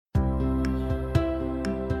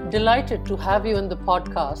Delighted to have you in the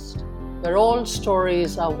podcast where all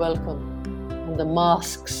stories are welcome and the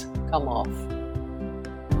masks come off.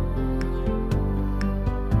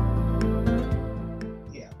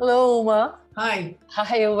 Yeah. Hello, Uma. Hi.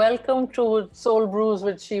 Hi, welcome to Soul Brews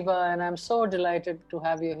with Shiva, and I'm so delighted to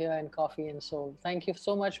have you here in Coffee and Soul. Thank you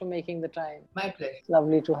so much for making the time. My pleasure.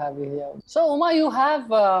 Lovely to have you here. So, Uma, you have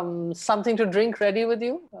something to drink ready with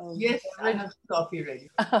you? Yes, I have coffee ready.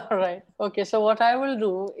 All right. Okay, so what I will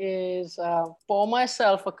do is pour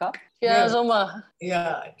myself a cup. Cheers, Uma.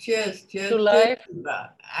 Yeah. Cheers. Cheers. To life.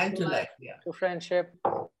 And to life. Yeah. To friendship.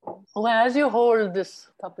 Well, as you hold this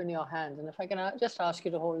cup in your hands, and if I can just ask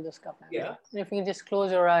you to hold this cup, Yeah. and if you can just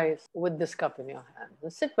close your eyes with this cup in your hand,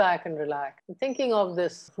 and sit back and relax, and thinking of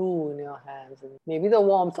this brew in your hands, and maybe the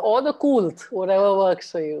warmth or the coolth, whatever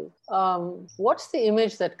works for you. What's the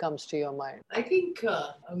image that comes to your mind? I think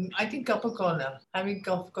cup of corner, having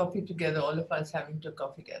coffee together, all of us having to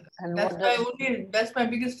coffee together. And That's my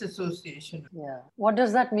biggest association. Yeah. What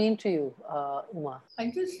does that mean to you, Uma?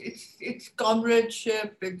 It's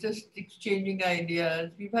comradeship. It's just exchanging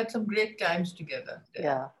ideas. We've had some great times together.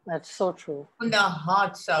 Yeah, that's so true. Pulled our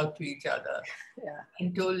hearts out to each other. Yeah.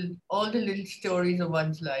 And told all the little stories of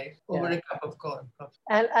one's life over a cup of coffee.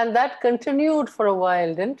 And that continued for a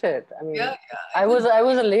while, didn't it? I mean, Yeah. I was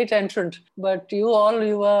a late entrant, but you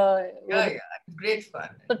were. Yeah. Great fun.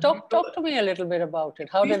 So talk to me a little bit about it.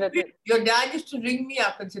 How did it? Your dad used to ring me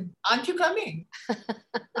up and said, "Aren't you coming?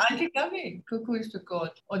 Aren't you coming?" Cuckoo used to call,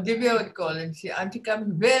 or Divya would call and say, "Aren't you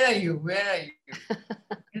coming? Where are you? Where are you?"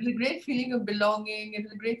 It was a great feeling of belonging. It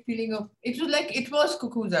was a great feeling of. It was like it was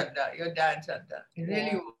Cuckoo's Adda, your dad's Adda. It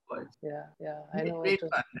really was. Yeah. I know. Great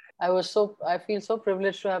fun. I feel so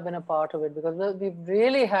privileged to have been a part of it because we've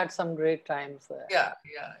really had some great times there. Yeah.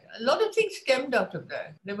 A lot of things stemmed out of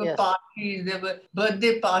that. There were parties, there were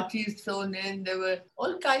birthday parties thrown in, there were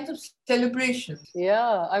all kinds of celebrations.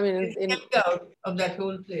 Yeah, I mean, it stemmed out of that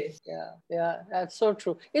whole place. Yeah, that's so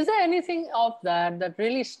true. Is there anything of that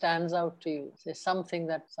really stands out to you? Say some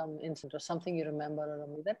incident or something you remember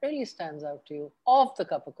or that really stands out to you of the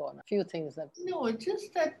Cup of Corner? Few things that. No, it's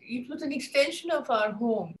just that it was an extension of our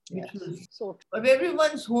home. Yes. It was so true. Of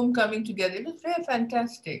everyone's home coming together. It was very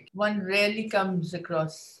fantastic. One rarely comes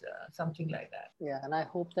across something like that. Yeah, and I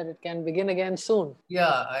hope that it can begin again soon. Yeah,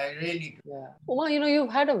 I really do. Yeah. Uma,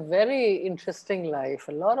 you've had a very interesting life.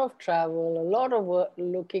 A lot of travel, a lot of work,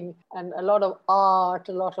 looking, and a lot of art,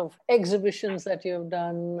 a lot of exhibitions that you've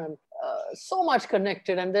done, and so much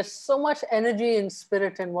connected, and there's so much energy and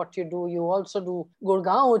spirit in what you do. You also do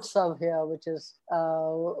Gurgaon Utsav here,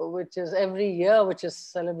 which is every year, which is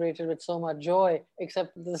celebrated with so much joy.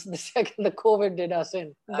 Except the second the COVID did us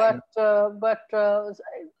in. But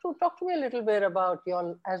to talk to me a little bit about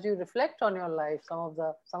as you reflect on your life, some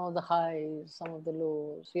of the highs, some of the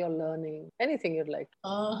lows, your learning, anything you'd like.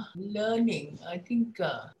 Learning. I think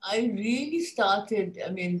I really started.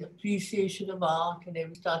 Appreciation of art, and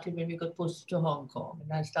it started when we got posted to Hong Kong,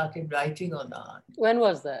 and I started writing on art. When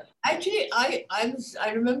was that? Actually,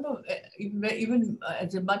 I remember even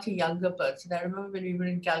as a much younger person. I remember when we were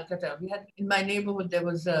in Calcutta. We had in my neighborhood there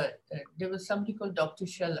was somebody called Dr.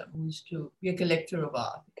 Shellam who used to be a collector of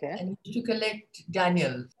art, and he used to collect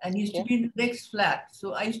Daniels, and he used to be in the next flat.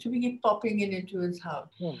 So I used to be popping into his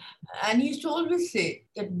house, and he used to always say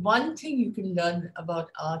that one thing you can learn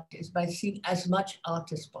about art is by seeing as much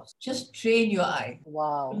art as possible. Just train your eye.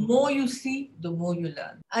 Wow. The more you see, the more you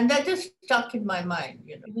learn. And that just stuck in my mind.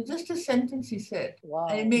 It was just a sentence he said. Wow.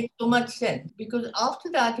 And it made so much sense. Because after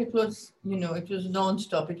that, it was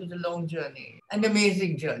non-stop. It was a long journey. An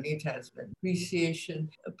amazing journey it has been.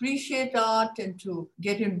 Appreciate art and to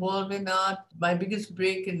get involved in art. My biggest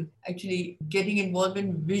break in actually getting involved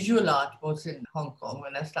in visual art was in Hong Kong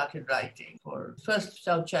when I started writing for first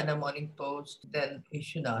South China Morning Post, then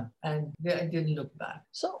Asian Art. And I didn't look back.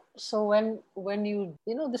 So when you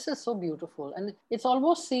this is so beautiful, and it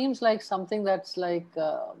almost seems like something that's like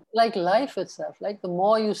life itself. Like the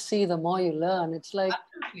more you see, the more you learn. It's like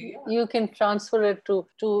you can transfer it to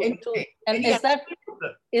and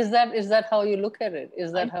is that how you look at it?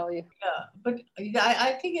 Is that how you? Yeah, but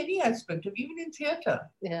I think any aspect of even in theater.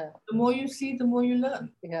 Yeah. The more you see, the more you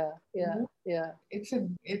learn. Yeah. It's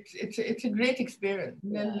a great experience.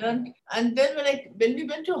 Yeah. And then when we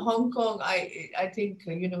went to Hong Kong, I think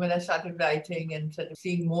when I started writing and sort of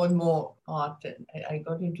seeing more and more art, and I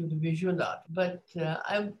got into the visual art. But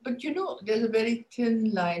there's a very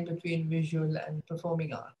thin line between visual and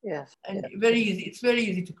performing art. Yes. And very easy. It's very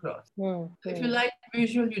easy to cross. Mm. If you like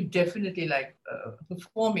visual, you definitely like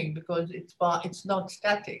performing because it's not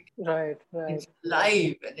static. Right, right. It's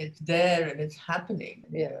live and it's there and it's happening.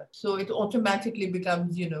 Yeah. So it automatically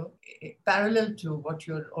becomes, parallel to what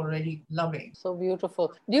you're already loving. So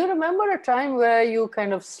beautiful. Do you remember a time where you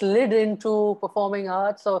kind of slid into performing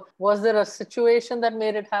arts, or was there a situation that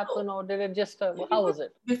made it happen, or did it just, how was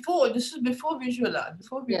it? This is before visual art,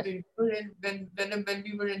 before Yes. we were in, when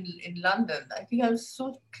we were in London, I think I was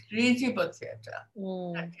so crazy about theatre.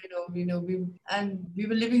 And, we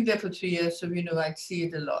were living there for 3 years, so I'd see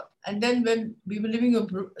it a lot. And then when we were living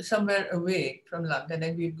somewhere away from London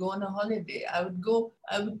and we'd go on a holiday,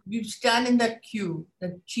 we'd stand in that queue,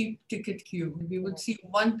 that cheap ticket queue. We would see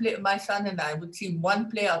one play, my son and I would see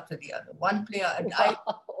one play after the other, one play.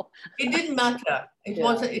 It didn't matter. It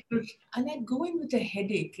was, and I'd go in with a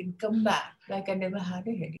headache and come back like I never had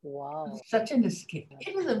a headache. Wow. It was such an escape.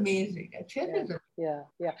 It was amazing.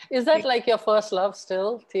 Yeah. Is that like your first love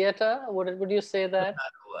still, theatre? Would you say that?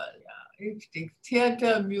 Well, yeah. It's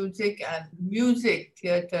theatre, music,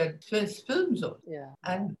 theatre, films also. Yeah.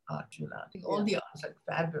 And art. All the arts are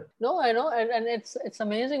fabulous. No, I know. And it's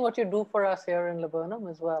amazing what you do for us here in Laburnum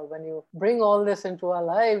as well. When you bring all this into our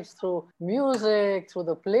lives through music, through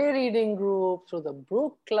the play reading group, through the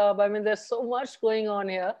Brook Club. I mean, there's so much going on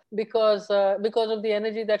here because of the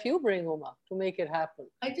energy that you bring, Uma, to make it happen.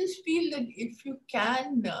 I just feel that if you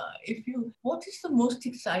can, what is the most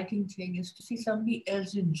exciting thing is to see somebody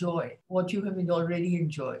else enjoy what you have already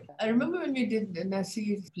enjoyed. I remember when we did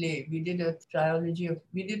Nasir's play, we did a trilogy of,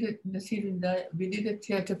 we did a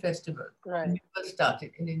theatre festival. Right. When we first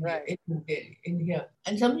started in India, Right. in Delhi, in here.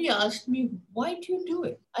 And somebody asked me, why do you do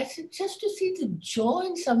it? I said, just to see the joy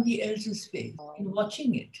in somebody else's face in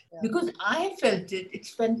watching it. Yeah. Because I felt it.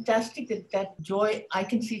 It's fantastic that joy, I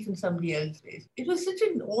can see it in somebody else's face. It was such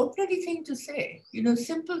an ordinary thing to say,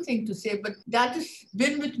 simple thing to say, but that has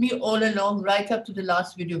been with me all along, right up to the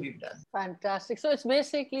last video we've done. Fantastic. So it's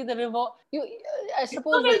basically the reward. I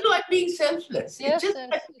suppose. It's not as though I'm being selfless. Yes,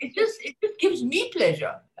 it just gives me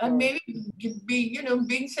pleasure, and maybe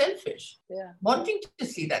being selfish. Yeah. Wanting to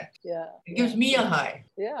see that. Yeah. It gives me a high.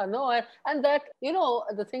 Yeah, no, and that,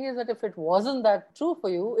 the thing is that if it wasn't that true for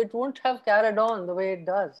you, it wouldn't have carried on the way it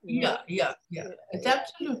does. Yeah. It's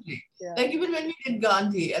absolutely. Yeah. Like even when we did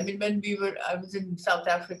Gandhi, I mean, I was in South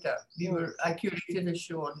Africa, I curated a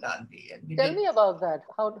show on Gandhi. And Tell me about that.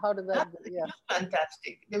 How did that? It was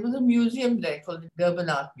fantastic. There was a museum there called the Durban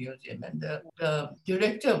Art Museum, and the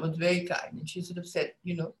director was very kind, and she sort of said,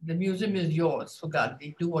 the museum is yours for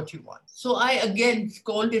Gandhi. Do what you want. So I again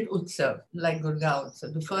called it Utsav, like Gurgaon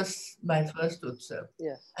Utsav, my first Utsav.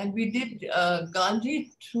 Yes. And we did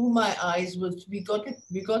Gandhi Through My Eyes. We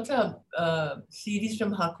got a series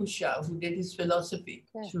from Hakusha, who did his philosophy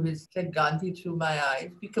through his said Gandhi Through My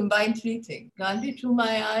Eyes. We combined three things: Gandhi Through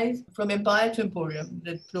My Eyes, From Empire to Emporium,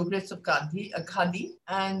 the progress of Gandhi, Khadi.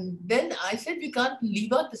 And then I said we can't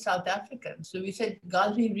leave out the South Africans, so we said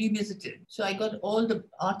Gandhi Revisited. So I got all the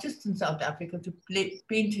artists in South Africa to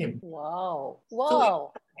paint him. Wow!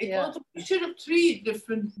 So it was a picture of three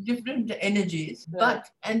different energies. Right.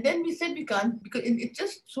 And then we said we can't, because it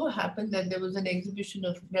just so happened that there was an exhibition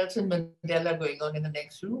of Nelson Mandela going on in the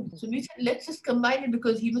next room. So we said, let's just combine it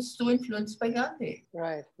because he was so influenced by Gandhi.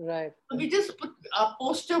 Right. So we just put, our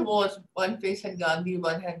poster was, one face had Gandhi,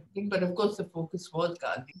 one had thing, but of course the focus was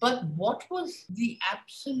Gandhi. But what was the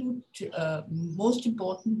absolute most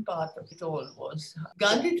important part of it all was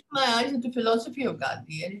Gandhi Through My Eyes is the philosophy of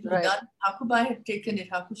Gandhi. And it was done, Hakubai had taken it,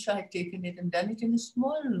 Hakusha had taken it and done it in a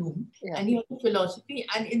small room. Yeah. And he had the philosophy,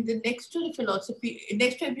 and in the next to the philosophy,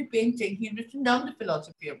 next to every painting, he had written down the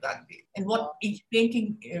philosophy of Gandhi and what each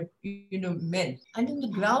painting meant. And in the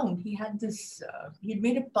ground, he had this, he had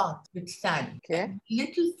made a path with sand,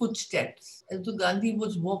 little footsteps as though Gandhi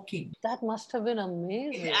was walking. That must have been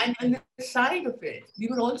amazing. And on the side of it, we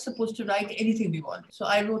were all supposed to write anything we wanted. So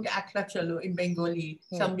I wrote Akla Chalo in Bengali.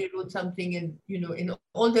 Somebody wrote something in, in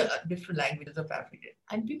all the different languages of Africa.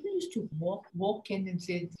 And people used to walk in and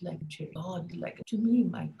say, it's like God, to me,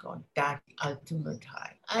 my God, that ultimate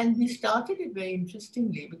high. And we started it very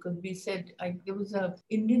interestingly because we said, there was an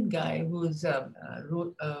Indian guy who was,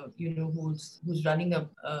 who's running a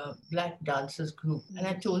black dancers group. And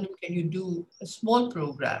I told him, can you do a small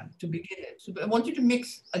program to begin it? So I wanted to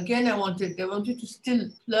mix, again, I wanted to still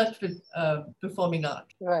flirt with performing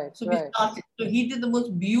art. Right. So we started. So he did the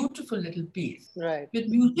most beautiful little piece with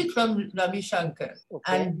music from Ravi Shankar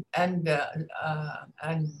and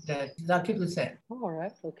Zakir Hussain. All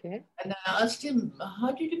right. Okay. And I asked him,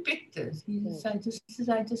 how did you pick this? He says,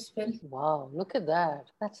 I just felt. Wow, look at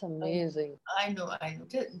that. That's amazing. I know.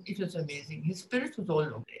 It was amazing. His spirit was all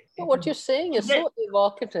over it. What you're saying is so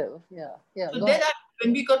evocative. Yeah. So then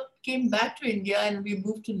when we got came back to India and we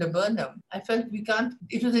moved to Laburnum, I felt we can't.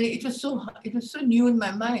 It was so new in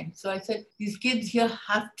my mind. So I said, these kids here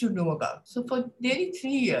have to know about. So for nearly 3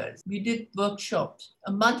 years, we did workshops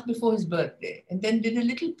a month before his birthday, and then did a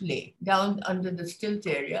little play down under the stilt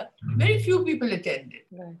area. Very few people attended,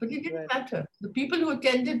 but it didn't matter. The people who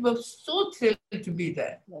attended were so thrilled to be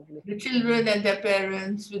there. Lovely. The children and their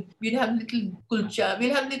parents. We'd have little kulcha.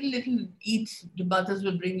 We'd have little eats. The mothers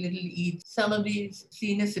would bring little eats. Some of these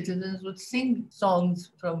senior citizens would sing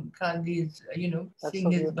songs from Gandhi's, That's sing so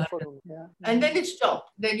his beautiful. bhajan. Yeah. And then it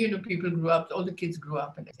stopped. Then, people grew up, all the kids grew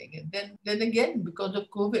up and everything. And then again, because of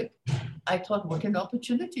COVID, I thought, what an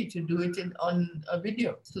opportunity to do it on a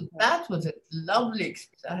video. So that was a lovely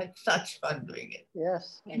experience. I had such fun doing it.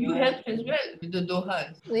 Yes. And you helped as well with the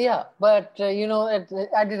dohas. Yeah, but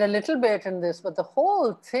I did a little bit in this, but the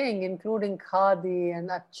whole thing, including Khadi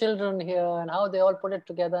and our children here and how they all put it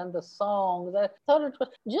together and the songs, I thought it was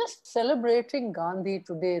just celebrating Gandhi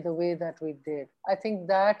today the way that we did. I think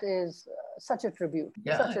that is such a tribute.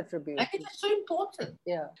 Yeah. Such a tribute. I think it's so important.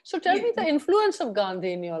 Yeah. So tell me the influence of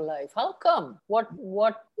Gandhi in your life. How come? What?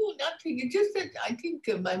 Oh, nothing. It's just that I think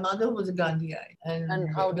my mother was a Gandhiite. And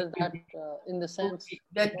how did that, in the sense?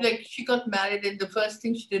 That like she got married and the first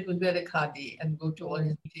thing she did was wear a khadi and go to all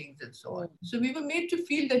his meetings and so on. So we were made to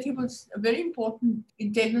feel that he was a very important,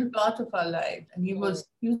 integral part of our lives. And he was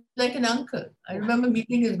like an uncle. I remember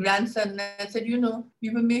meeting his grandson and I said, we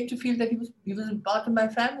were made to feel that he was a part of my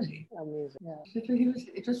family. Amazing. Yeah.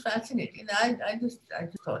 It was fascinating. And I just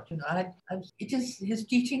thought, his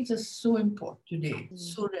teachings are so important today,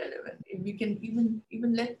 so relevant. If we can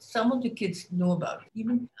even let some of the kids know about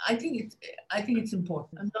it. I think it's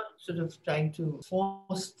important. I'm not sort of trying to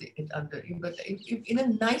force it under him, but if in a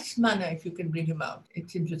nice manner, if you can bring him out,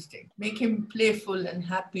 it's interesting. Make him playful and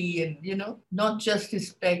happy, and not just his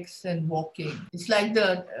specs and walking. It's like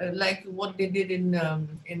like what they did in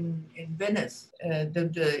Venice,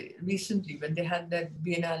 recently when they had that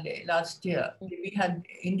Biennale last year.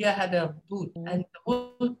 India had a booth, and the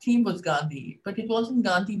whole theme was Gandhi, but it wasn't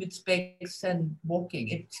Gandhi with specs and walking.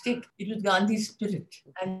 It was Gandhi's spirit,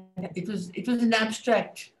 and it was an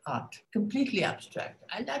abstract art, completely abstract,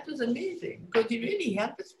 and that was amazing because he really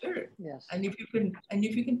had the spirit. Yes. And if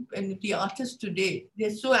the artists today, they're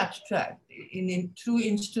so abstract through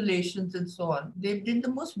installations and so on, they did the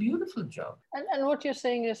most beautiful job. And what you're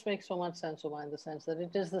saying makes so much sense, Uma, in the sense that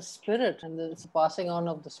it is the spirit and it's the passing on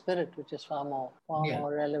of the spirit which is far more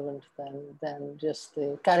relevant than just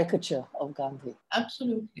the caricature of Gandhi.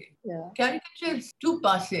 Absolutely. Yeah. Caricature is too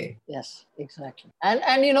passé. Yes, exactly. And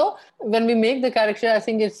when we make the caricature, I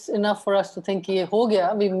think it's enough for us to think, ye ho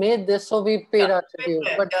gaya, we made this, so we paid our tribute.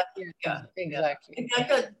 But exactly.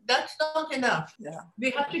 That's not enough. Yeah.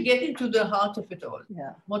 We have to get into the heart of it all.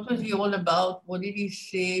 Yeah. What was he all about? What did he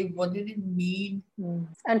say? What did it mean?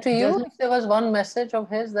 And to you, if there was one message of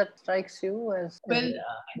his that strikes you as... Well,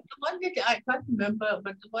 the one that I can't remember,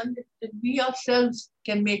 but the one that we ourselves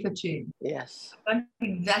can make a change. Yes. I can't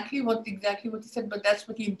exactly what he said, but that's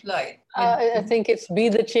what he implied. I think it's be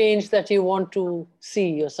the change that you want to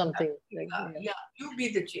see or something. You be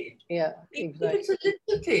the change. Yeah, exactly. If it's a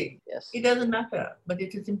little thing, it doesn't matter, but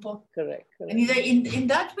it is important. Correct. And in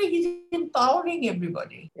that way, he's empowering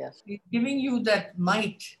everybody. Yes. He's giving you that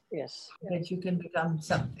might. Yes. That you can become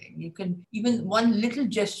something. You can, even one little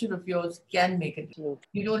gesture of yours can make a difference.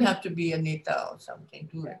 You don't have to be a neta or something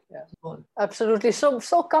to it. Yeah. Absolutely.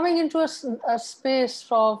 So coming into a space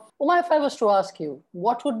of, Uma, if I was to ask you,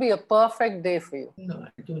 what would be a perfect day for you? No,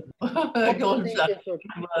 I don't know. I don't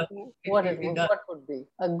What would be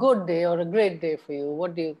a good day or a great day for you?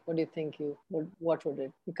 What do you think what would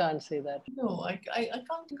it? You can't say that. No, I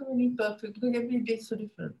can't think of any perfect, because every day is so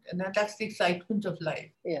different. And that's the excitement of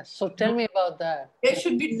life. Yes. So tell me about that. There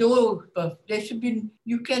should be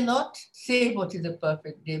you cannot say what is a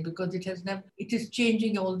perfect day because it is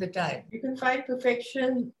changing all the time. You can find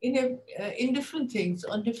perfection in different things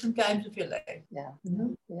on different times of your life. Yeah.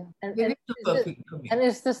 Yeah. And there is no perfect for me. And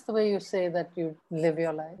is this the way you say that you live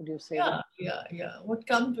your life? Do you say that? Yeah. What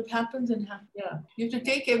happens and happens. Yeah. You have to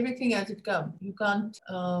take everything as it comes. You can't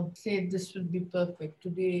say this will be perfect.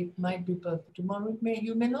 Today it might be perfect. Tomorrow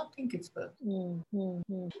you may not think it's perfect.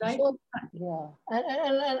 So, yeah.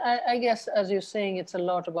 And I guess, as you're saying, it's a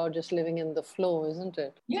lot about just living in the flow, isn't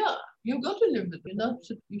it? Yeah. You've got to live with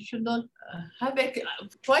it. You should not have,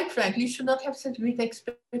 quite frankly, you should not have such great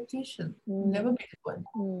expectations. Never make one.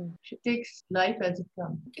 You should take life as it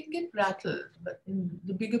comes. You can get rattled, but in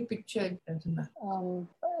the bigger picture, it doesn't matter.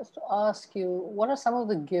 was to ask you, what are some of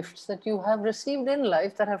the gifts that you have received in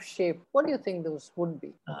life that have shaped? What do you think those would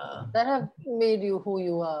be that have made you who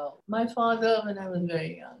you are? My father, when I was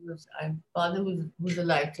very young, father was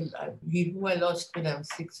alive till who I lost when I was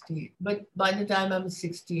 16. But by the time I was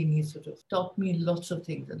 16, he sort of taught me lots of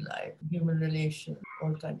things in life, human relations,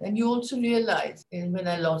 all kinds. And you also realize, and when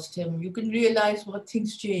I lost him, you can realize what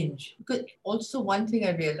things change. Because also one thing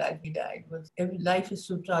I realized he died was every life is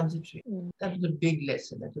so transitory. That was a big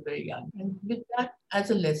lesson at a very young. And with that as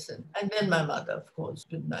a lesson, and then my mother, of course,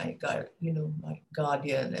 with my my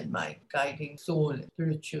guardian and my guiding soul,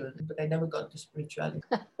 spiritual. But I never got to spirituality.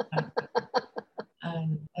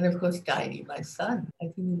 And of course, Tiny, my son. I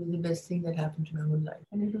think it was the best thing that happened to my whole life.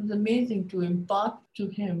 And it was amazing to impart to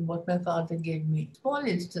him what my father gave me. Small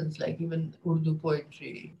instance, like even Urdu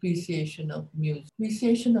poetry, appreciation of music,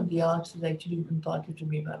 appreciation of the arts was actually imparted to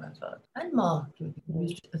me by my father. And Ma, too.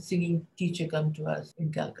 A singing teacher come to us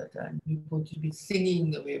in Calcutta, and we both to be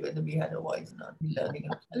singing away whether we had a voice or not, learning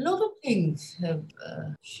how. A lot of things have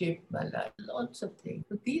shaped my life, lots of things.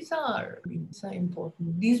 But these are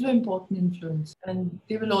important. These were important influences, and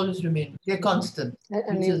they will always remain. They're constant. They're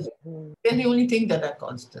the only thing that are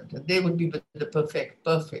constant. And they would be the perfect.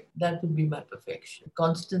 That would be my perfection.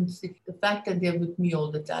 Constancy. The fact that they're with me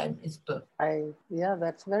all the time is perfect.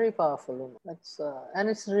 That's very powerful. That's and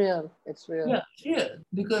it's real. It's real. Yeah, it's real.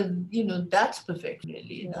 Because that's perfect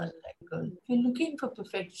really in our life. Because if you're looking for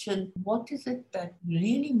perfection, what is it that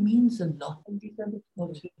really means a lot? And these are the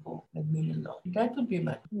small people that mean a lot. That would be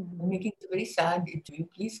my. I'm making it a very sad interview.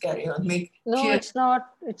 Please carry on. It's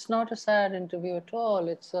not. It's not a sad interview at all.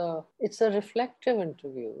 It's a reflective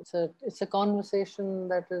interview. It's a conversation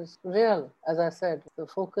that is real. As I said, the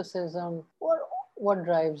focus is on what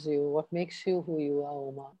drives you, what makes you who you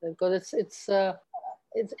are, Uma. Because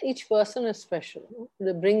it's each person is special.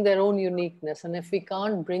 They bring their own uniqueness, and if we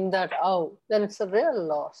can't bring that out, then it's a real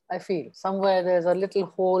loss. I feel somewhere there's a little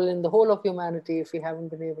hole in the whole of humanity if we haven't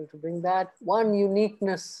been able to bring that one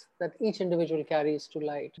uniqueness that each individual carries to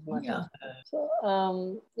light. Yeah. So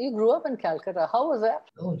you grew up in Calcutta. How was that?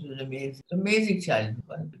 Oh, it was amazing childhood.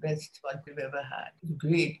 One of the best one we've ever had.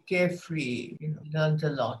 Great, carefree. Learned a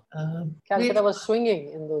lot. Calcutta was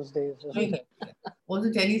swinging in those days, wasn't it?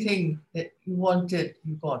 Wasn't anything that you wanted,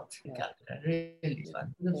 you got in Calcutta. Really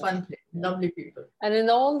fun. It was a fun place. Lovely people. And in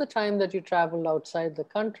all the time that you traveled outside the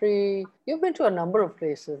country, you've been to a number of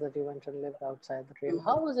places that you went and lived outside the trail.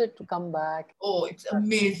 How was it to come back? Oh, it's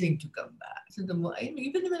amazing to come back. So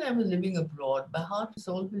even when I was living abroad, my heart was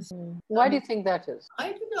always. Why do you think that is? I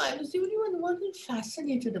don't know. I was the only one who wasn't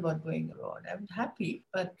fascinated about going abroad. I was happy,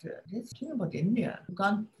 but there's something about India. You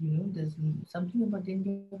can't, there's something about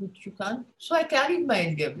India which you can't. So I carried my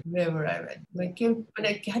India wherever I went. But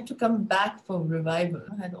I had to come back for revival.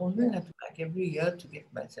 I had always had to back every year to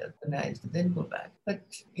get myself organized and then go back. But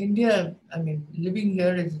India, living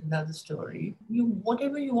here is another story.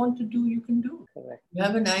 Whatever you want to do, you can do. Correct. You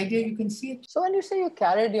have an idea, you can see it. So when you say you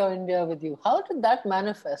carried your India with you, how did that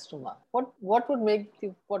manifest, Uma? What would make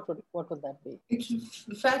you? What would that be? It's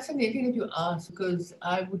fascinating that you ask, because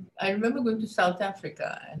I remember going to South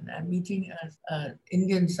Africa and meeting an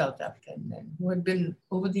Indian South African who had been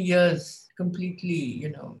over the years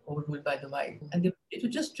completely, overruled by the white. And it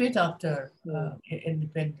was just straight after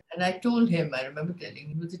independence. And I told him, I remember telling him,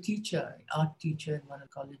 he was a teacher, art teacher in one of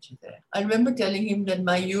the colleges there. I remember telling him that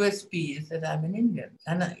my USP is that I'm an Indian.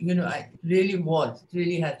 And, I really was. It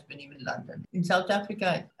really has been, even London. In South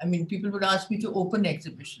Africa, people would ask me to open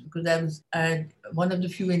exhibition because I had one of the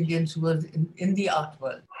few Indians who was in the art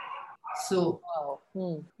world. So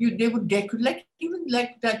they would decorate, even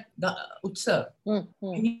like that Utsav.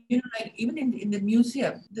 Even in the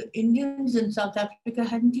museum, the Indians in South Africa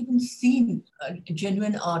hadn't even seen a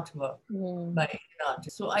genuine artwork by an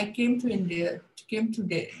artist. So I came to India, came to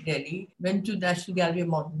Delhi, went to National Gallery of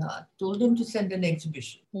Modern Art, told them to send an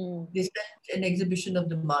exhibition. They sent an exhibition of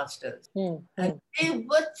the masters. And they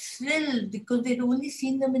were thrilled because they'd only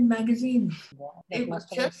seen them in magazines. Wow, they were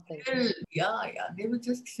just thrilled. They were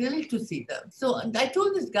just thrilled to see them. So I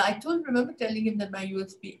told this guy, remember telling him that my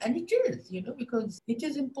USP, and it is, because it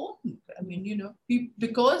is important.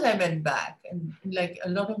 Because I went back and like a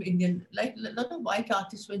lot of white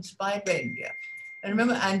artists were inspired by India. I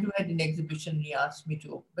remember Andrew had an exhibition and he asked me to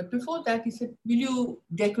open. But before that, he said, will you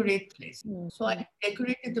decorate the place? So I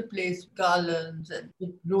decorated the place with garlands and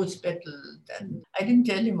with rose petals. And I didn't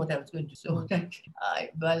tell him what I was going to do. So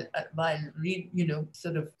while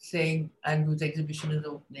sort of saying Andrew's exhibition is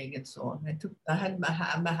opening and so on, I had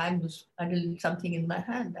something in my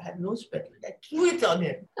hand. I had rose petals. I threw it on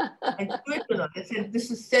him. I said,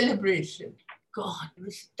 this is celebration. God, it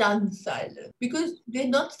was stunned silence because they're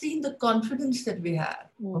not seeing the confidence that we have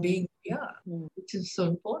of being here, which is so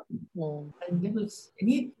important. And there was,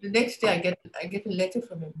 the next day I get a letter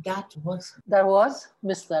from him. That was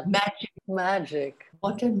missed that magic. Magic.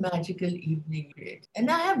 What a magical evening we had. And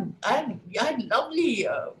I had lovely,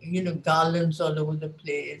 garlands all over the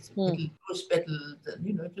place, little rose petals,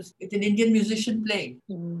 and it's an Indian musician playing.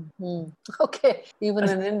 Okay, even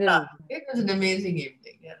an Indian. It was an amazing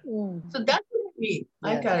evening. Yeah. So that's what I mean.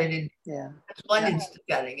 I carried it. Yeah. That's one instance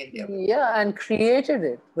carrying India. Yeah, and created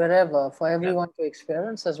it wherever for everyone to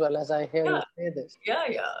experience, as well as I hear you say this. Yeah.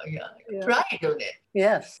 Pride on it.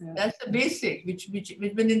 Yes. That's the basic, which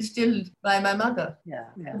been instilled by my mother.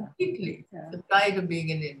 Completely. The pride of being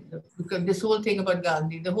an Indian. Because this whole thing about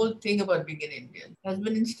Gandhi, the whole thing about being an Indian has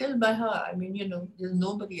been instilled by her. I mean, there's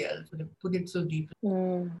nobody else would have put it so deep.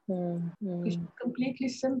 She's completely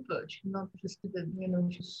simple. She's not interested in,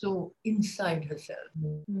 she's so inside herself.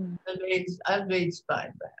 I'm very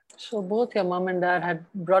inspired by her. So both your mom and dad had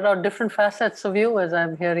brought out different facets of you, as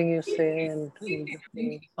I'm hearing you say,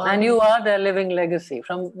 and you are their living legacy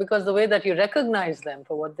because the way that you recognize them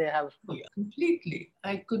for what they have. Yeah, completely.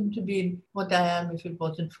 I couldn't have been what I am if it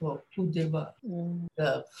wasn't for who they were.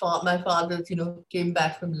 My father, came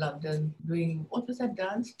back from London doing, what was that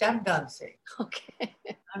dance? Tap dancing. Okay.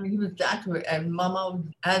 I mean, he was that way, and Mama was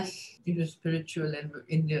as spiritual and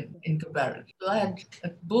Indian in comparison. So I had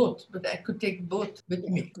both, but I could take both with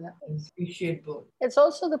me and appreciate both. It's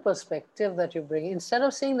also the perspective that you bring. Instead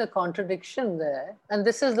of seeing the contradiction there, and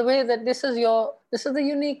this is the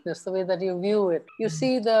uniqueness, the way that you view it. You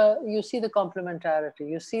see the complementarity.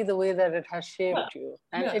 You see the way that it has shaped you,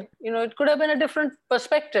 and it could have been a different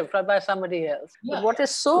perspective by somebody else. But what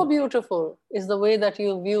is so beautiful is the way that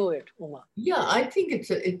you view it, Uma. Yeah, I think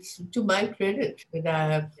it's to my credit that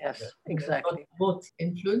I have exactly both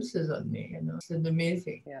influences on me. It's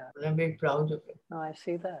amazing. Yeah, I'm very proud of it. No, I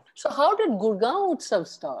see that. So how did Gurgaon Utsav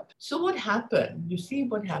start? So what happened? You see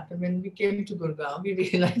what happened when we came to Gurgaon? We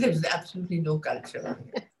realized there was absolutely no culture.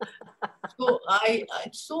 So it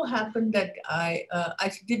so happened that I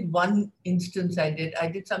did one instance. I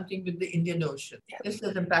did something with the Indian Ocean. This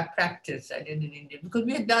was a practice I did in India because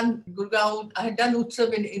we had done Gurgaon. I had done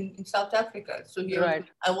Utsav in South Africa. So here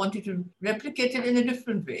I wanted to replicate it in a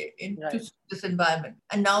different way into this environment.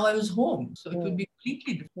 And now I was home, so it would be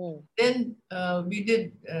completely different. Then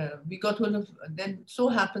we got hold of. Then so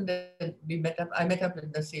happened that we met up. I met up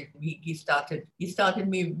with Nasir. He started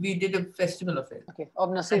me. We did a festival of it. Okay,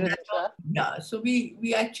 of Nasir. Yeah, so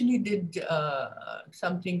we actually did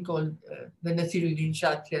something called the Nasiruddin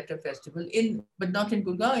Shah Theatre Festival but not in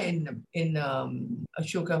Gurgaon, in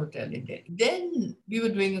Ashoka Hotel in Delhi. Then we were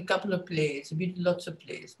doing a couple of plays. We did lots of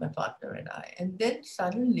plays, my partner and I. And then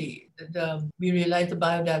suddenly we realized the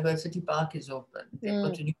biodiversity park is open.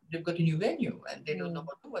 They've got a new venue and they don't know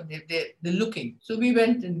what to do. They're looking. So we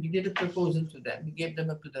went and we did a proposal to them. We gave them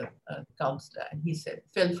up to the councillor and he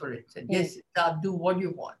fell for it. Said, yes, do what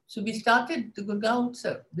you want. So we started the Gurgaon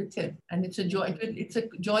Utsav with him, and it's a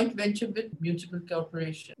joint venture with Municipal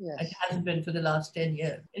Corporation. Yes. It has been for the last 10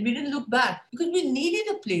 years, and we didn't look back because we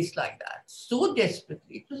needed a place like that so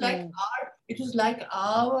desperately. It was like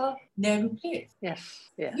our Nehru place.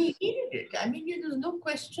 Yes. We needed it. I mean, there's no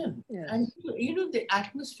question. Yes. And the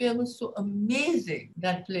atmosphere was so amazing,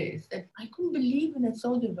 that place, that I couldn't believe when I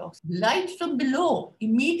saw the rocks. Light from below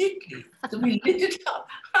immediately. So we lit it up.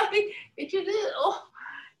 I mean,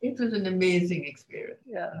 it was an amazing experience.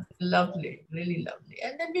 Yeah. Lovely, really lovely.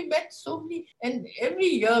 And then we met so many, and every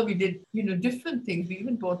year we did, different things. We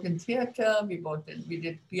even brought in theatre, we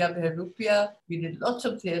did Piya Bhai Rupiya, we did lots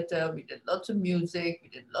of theatre, we did lots of music, we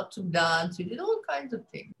did lots of dance, we did all kinds of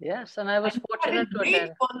things. Yes, and I was fortunate to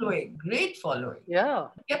attend. Great following. Yeah.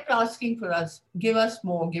 They kept asking for us, give us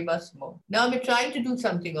more. Now we're trying to do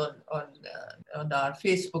something on our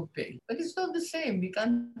Facebook page, but it's not the same. We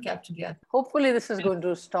can't capture the atmosphere. Hopefully this is going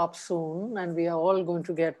to stop soon and we are all going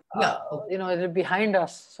to get it behind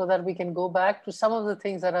us so that we can go back to some of the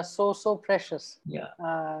things that are so precious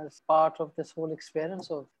as part of this whole experience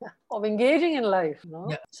of engaging in life.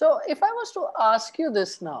 So if I was to ask you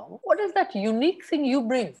this now, what is that unique thing you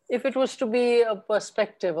bring? If it was to be a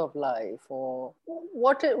perspective of life, or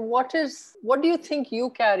what do you think you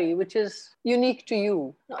carry which is unique to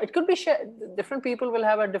you? Now, it could be shared. Different people will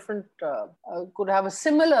have a different, could have a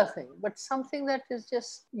similar thing, but something that is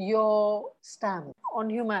just your stamp on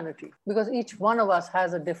humanity, because each one of us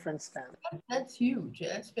has a different stamp. That's huge.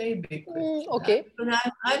 That's very big. Okay. But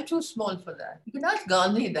I'm too small for that. You can ask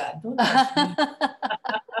Gandhi that. Don't ask me.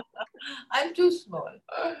 I'm too small.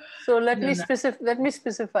 So let me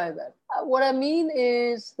specify that. What I mean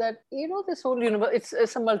is that, this whole universe,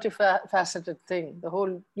 it's a multifaceted thing, the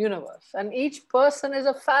whole universe. And each person is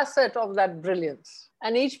a facet of that brilliance.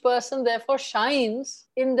 And each person therefore shines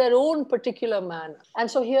in their own particular manner. And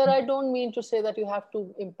so here I don't mean to say that you have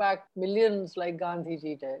to impact millions like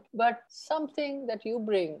Gandhiji did, but something that you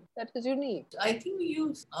bring that is unique. I think we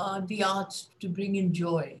use the arts to bring in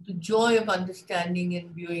joy, the joy of understanding and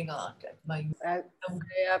viewing art at my youth. I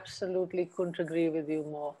absolutely couldn't agree with you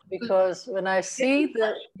more, because when I see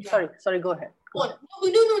the... Sorry, go ahead. No,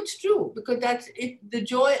 it's true, because that's it. The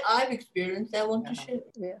joy I've experienced, I want to share.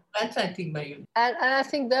 Yeah. That's, I think, my unit. And I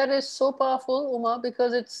think that is so powerful, Uma,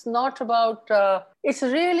 because it's not about, it's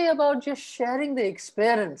really about just sharing the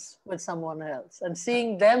experience with someone else and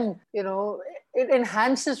seeing them, it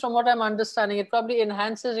enhances, from what I'm understanding, it probably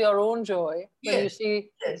enhances your own joy when you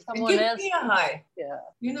see someone else. It gives me a high.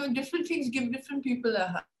 Yeah. Different things give different people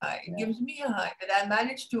a high. It gives me a high that I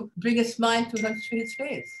managed to bring a smile to his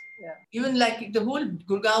face. Yeah. Even like the whole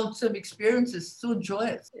Gurgaon Utsav experience is so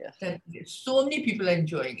joyous that so many people are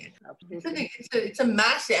enjoying it. Absolutely. It's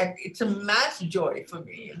a mass joy for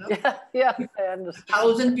me. Yeah, I understand.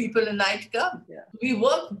 1,000 people a night come. Yeah. We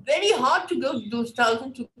work very hard to go those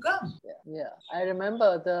 1,000 to come. Yeah. I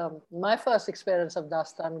remember my first experience of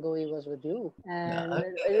Dastan Goi was with you, and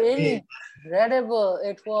really incredible.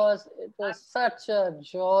 It was such a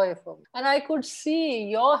joy for me, and I could see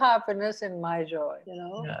your happiness in my joy.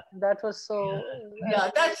 That was so... Yeah,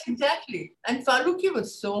 that's exactly. And Farooqi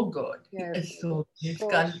was so good. Yes. So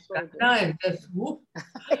good. Just whoop.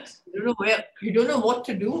 You don't know what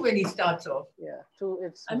to do when he starts off. Yeah, true.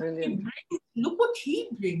 It's brilliant. Look what he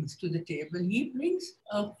brings to the table. He brings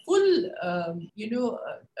a full, a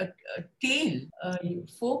tale,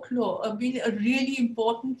 folklore, a really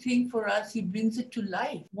important thing for us. He brings it to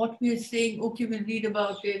life. What we are saying, okay, we'll read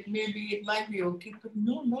about it. Maybe it might be okay, but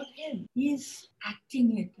no, not him. He's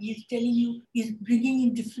acting it. He's telling you. He's bringing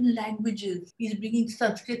in different languages. He's bringing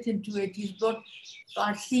Sanskrit into it. He's brought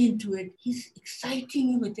Farsi into it. He's exciting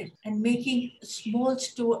you with it and making a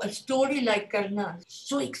story like Karna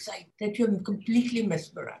so exciting that you're completely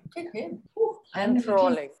mesmerized. Look at him. I'm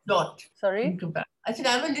enthralling. Dot. Sorry? I said,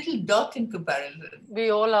 I'm a little dot in comparison.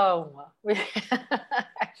 We all are, Uma.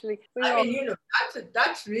 Actually,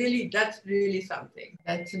 that's really something.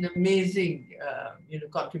 That's an amazing,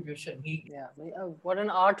 contribution. What an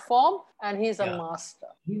art form, and he's a master.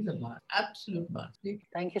 He's a master, absolute master.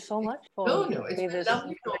 Thank you so much for... No, it's been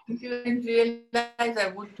lovely talking to you. I didn't realize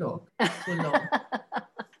I would talk so long.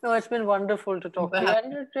 No, it's been wonderful to talk to you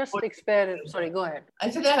and just experience. Sorry, go ahead. I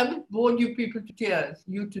said I haven't bored you to tears.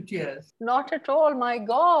 Not at all. My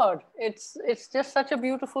God, it's just such a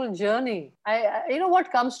beautiful journey.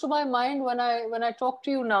 What comes to my mind when I talk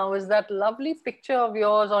to you now is that lovely picture of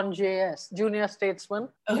yours on JS, Junior Statesman.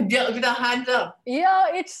 With our hands up. Yeah,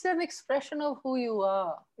 it's an expression of who you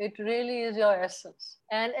are. It really is your essence.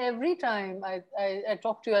 And every time I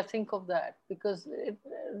talk to you, I think of that, because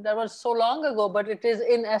that was so long ago, but it is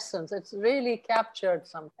in essence. It's really captured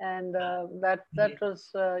something. And that was,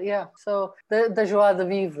 So the joie de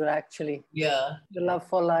vivre, actually. Yeah. The love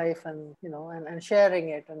for life and sharing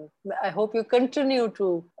it. And I hope you continue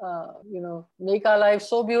to, make our lives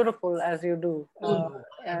so beautiful as you do.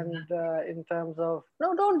 In terms of,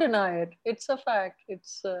 no, don't deny it. It's a fact.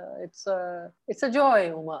 It's a joy,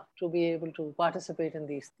 Uma, to be able to participate in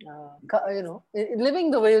these,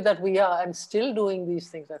 living the way that we are and still doing these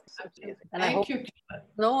things. That's amazing. And Thank you.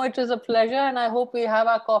 No, it is a pleasure, and I hope we have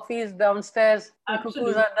our coffees downstairs in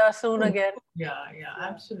Kukuzada soon again. Yeah,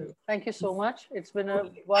 absolutely. Thank you so much. It's been a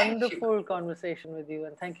wonderful conversation with you,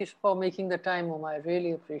 and thank you for making the time, Uma. I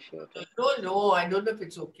really appreciate it. No, I don't know if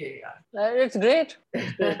it's okay. It's great.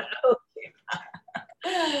 It's great.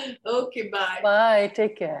 Okay, bye. Bye.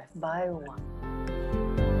 Take care. Bye, Uma.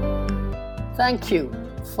 Thank you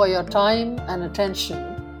for your time and attention,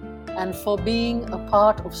 and for being a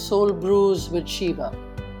part of Soul Brews with Shiva.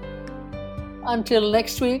 Until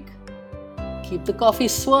next week, keep the coffee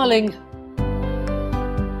swirling.